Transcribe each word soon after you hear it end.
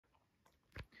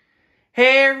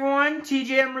Hey everyone,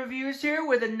 TJM Reviews here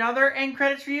with another end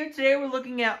credits review. Today we're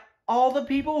looking at all the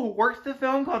people who worked the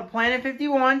film called Planet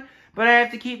 51, but I have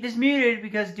to keep this muted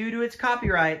because due to its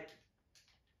copyright.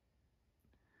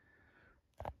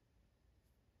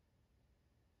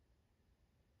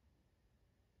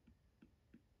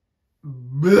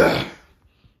 Blech.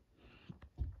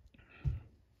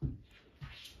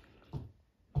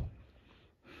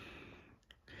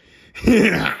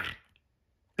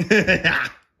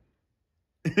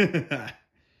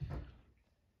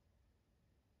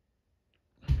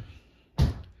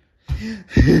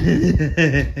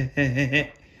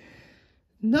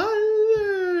 No.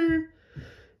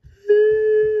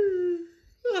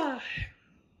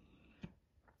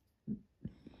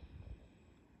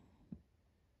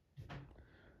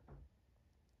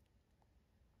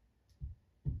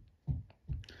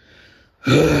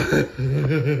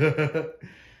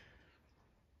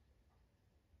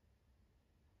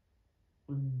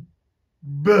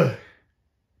 Buh.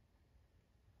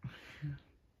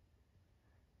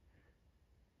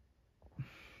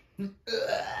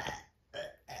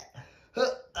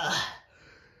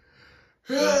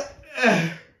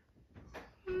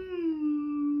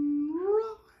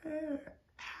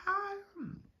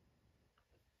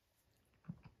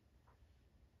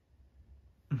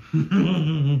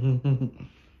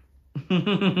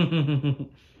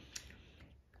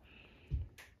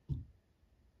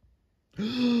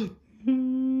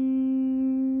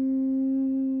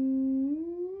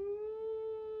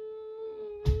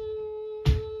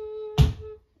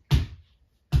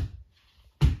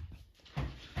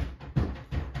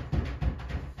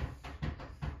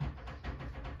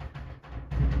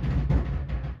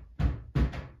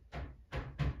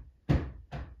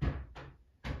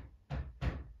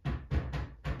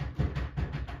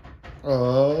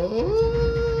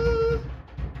 Oh.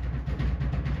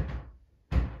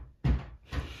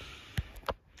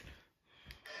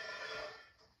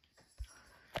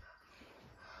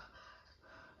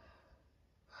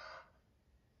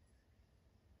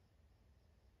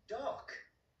 Doc,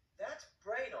 that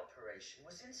brain operation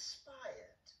was inspired.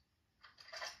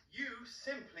 You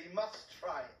simply must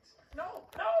try it. No,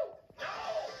 no, no,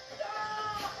 no!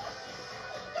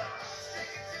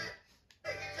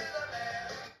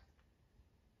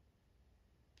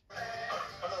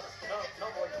 No,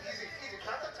 boy, easy,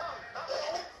 cut the tongue.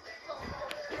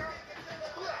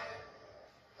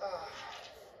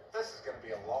 This is gonna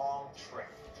be a long trip.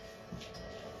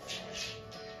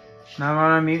 Now I'm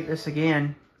gonna mute this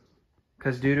again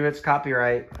because due to its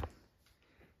copyright.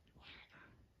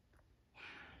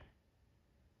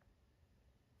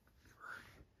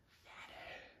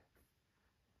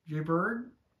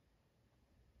 Jaybird?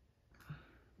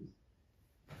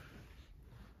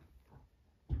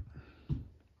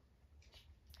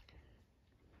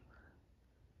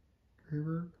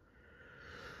 Jaybird?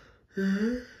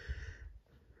 Jaybird?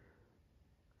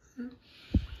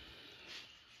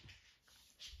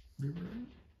 Jaybird?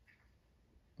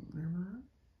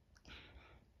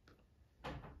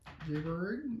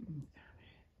 Jaybird?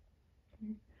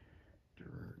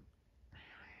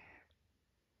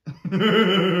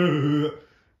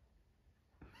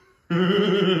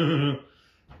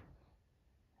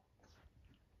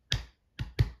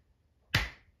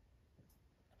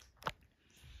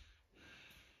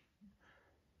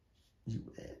 You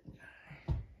wet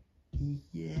guy.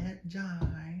 Yeah,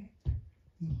 Jai.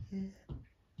 Yeah.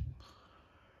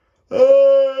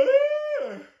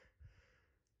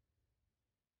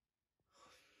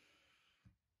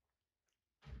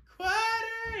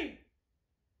 Quaddy!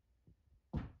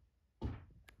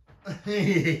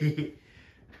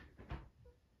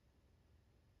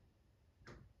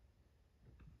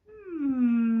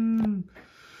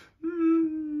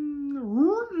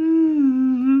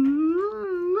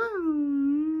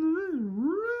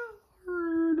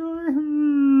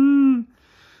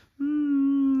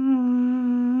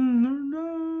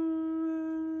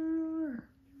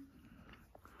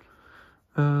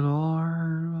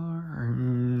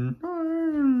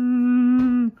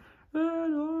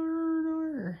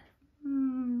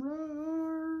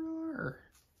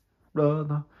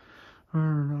 Brother.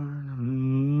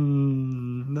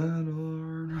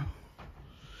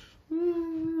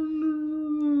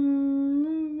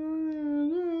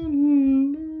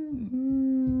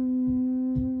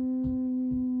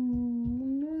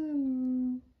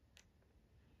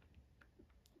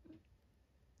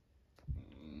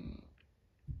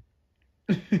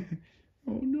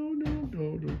 Oh no.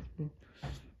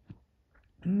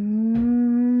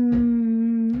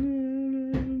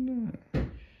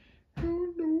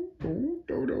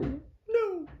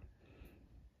 No.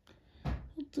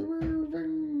 It's a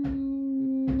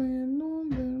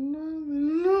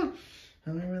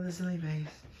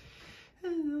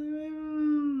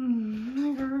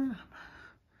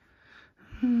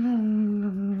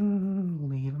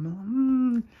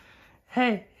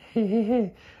Hey, hey, hey,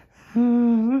 hey.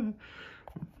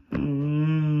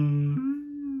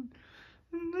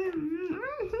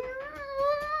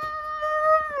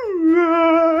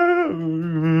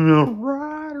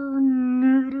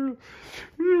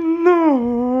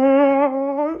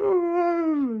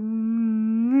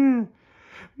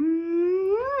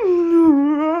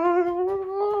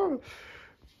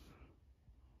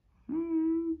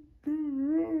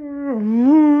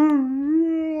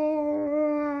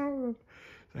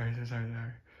 Sorry.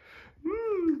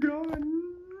 God.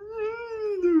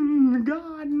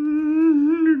 God.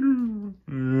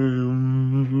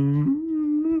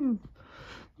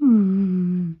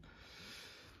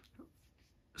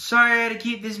 Sorry I had to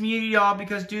keep this muted, y'all,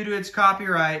 because due to its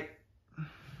copyright.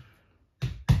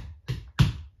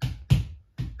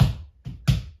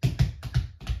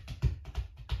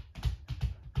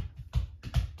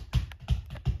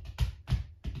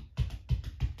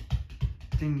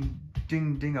 Ding,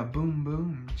 ding, ding, a boom,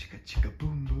 boom, chicka, chicka,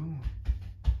 boom, boom.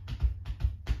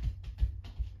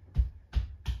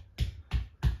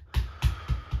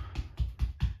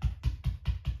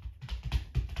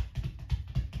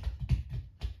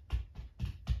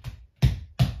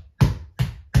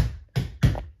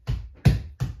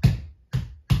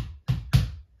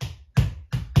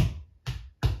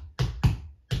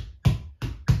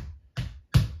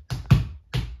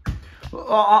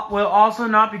 We'll also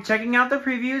not be checking out the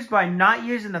previews by not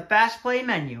using the fast play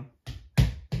menu.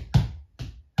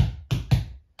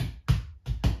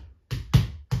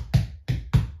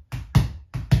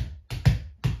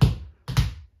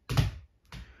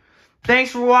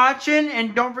 Thanks for watching,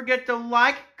 and don't forget to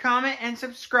like, comment, and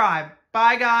subscribe.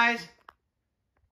 Bye, guys.